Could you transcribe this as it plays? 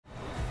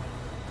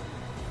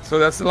So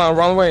that's the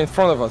runway in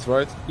front of us,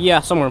 right? Yeah,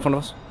 somewhere in front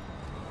of us.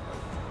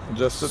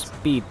 Adjusted.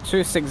 Speed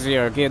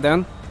 260, gear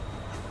down.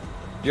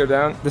 Gear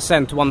down.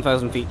 Descent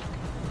 1,000 feet.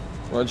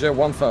 Roger,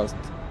 1,000.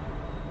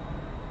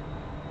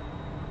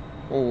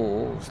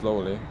 Oh,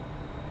 slowly.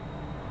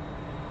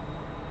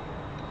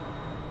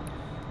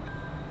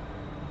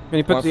 Can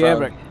you put the air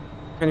brake?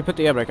 Can you put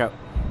the air brake out?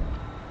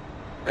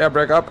 Air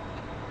brake up.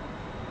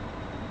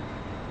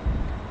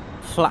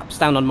 Flaps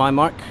down on my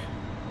mark.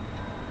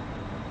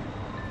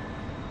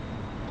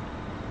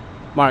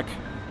 Mark.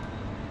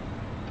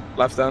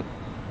 Flaps down.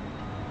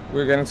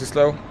 We're getting too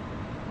slow.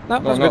 No,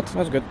 that's good.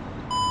 That's good.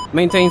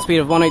 Maintain speed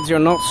of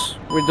 180 knots.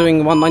 We're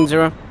doing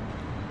 190.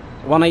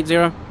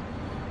 180.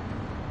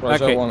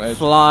 Roger, okay, 180.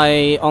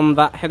 fly on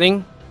that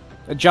heading.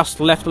 Adjust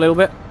left a little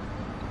bit.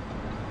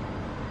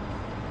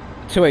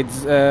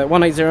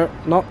 180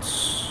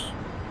 knots.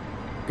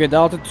 Good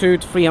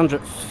altitude,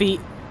 300 feet.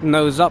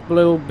 Nose up a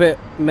little bit.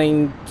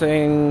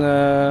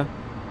 Maintain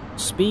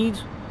speed.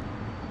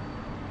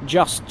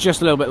 Just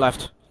a little bit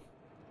left.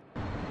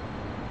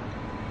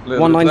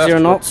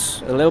 190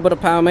 knots. A little bit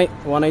of power, mate.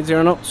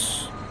 180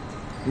 knots.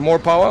 More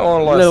power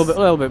or less? A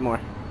little bit more.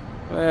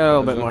 A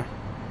little bit more.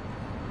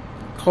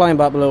 Climb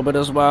up a little bit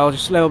as well.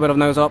 Just a little bit of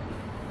nose up.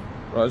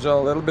 Roger,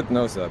 a little bit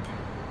nose up.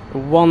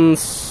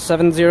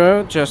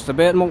 170. Just a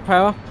bit more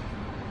power.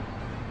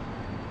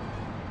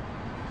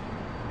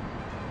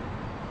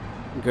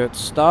 Good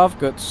stuff.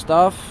 Good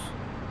stuff.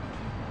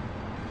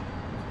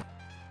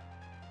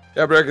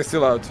 Yeah, brake is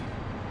still out.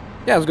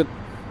 Yeah, it's good.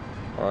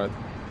 Alright.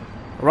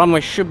 Runway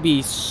should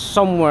be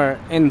somewhere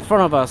in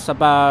front of us,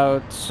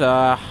 about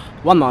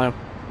 1 mile.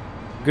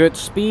 Good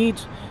speed,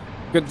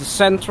 good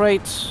descent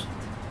rate.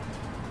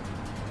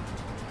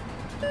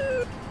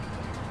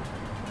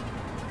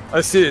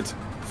 I see it.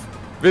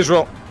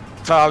 Visual.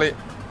 Tally.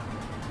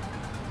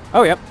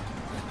 Oh, yep.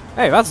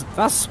 Hey, that's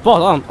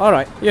spot on. All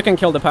right, you can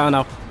kill the power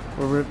now.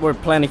 We're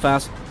plenty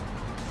fast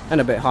and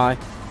a bit high.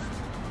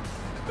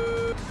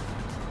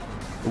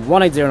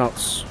 180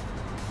 knots.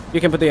 You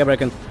can put the air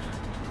brake in.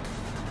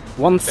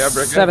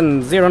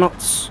 170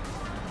 knots.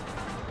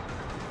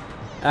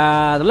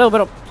 A little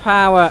bit of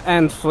power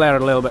and flare a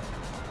little bit.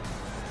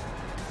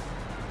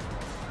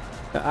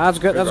 That's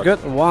good, that's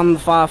good.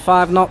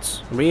 155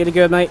 knots. Really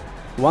good, mate.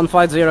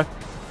 150.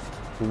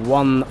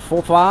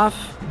 145.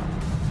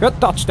 Good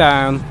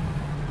touchdown.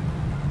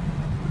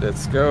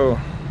 Let's go.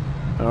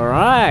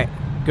 Alright.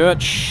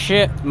 Good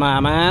shit, my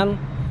man.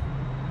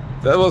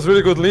 That was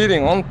really good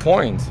leading, on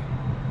point.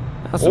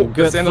 That's some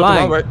good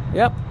flying.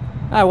 Yep.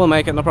 I will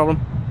make it, no problem.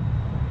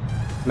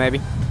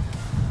 Maybe.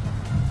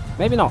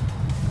 Maybe not.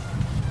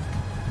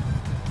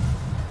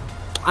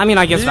 I mean,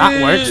 I guess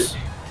that works.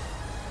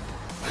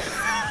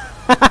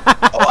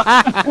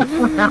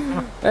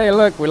 Hey,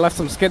 look, we left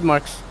some skid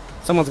marks.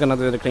 Someone's gonna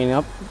do the cleaning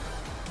up.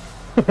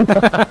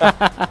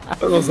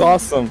 That was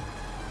awesome.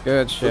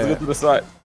 Good shit. Let's go to the side.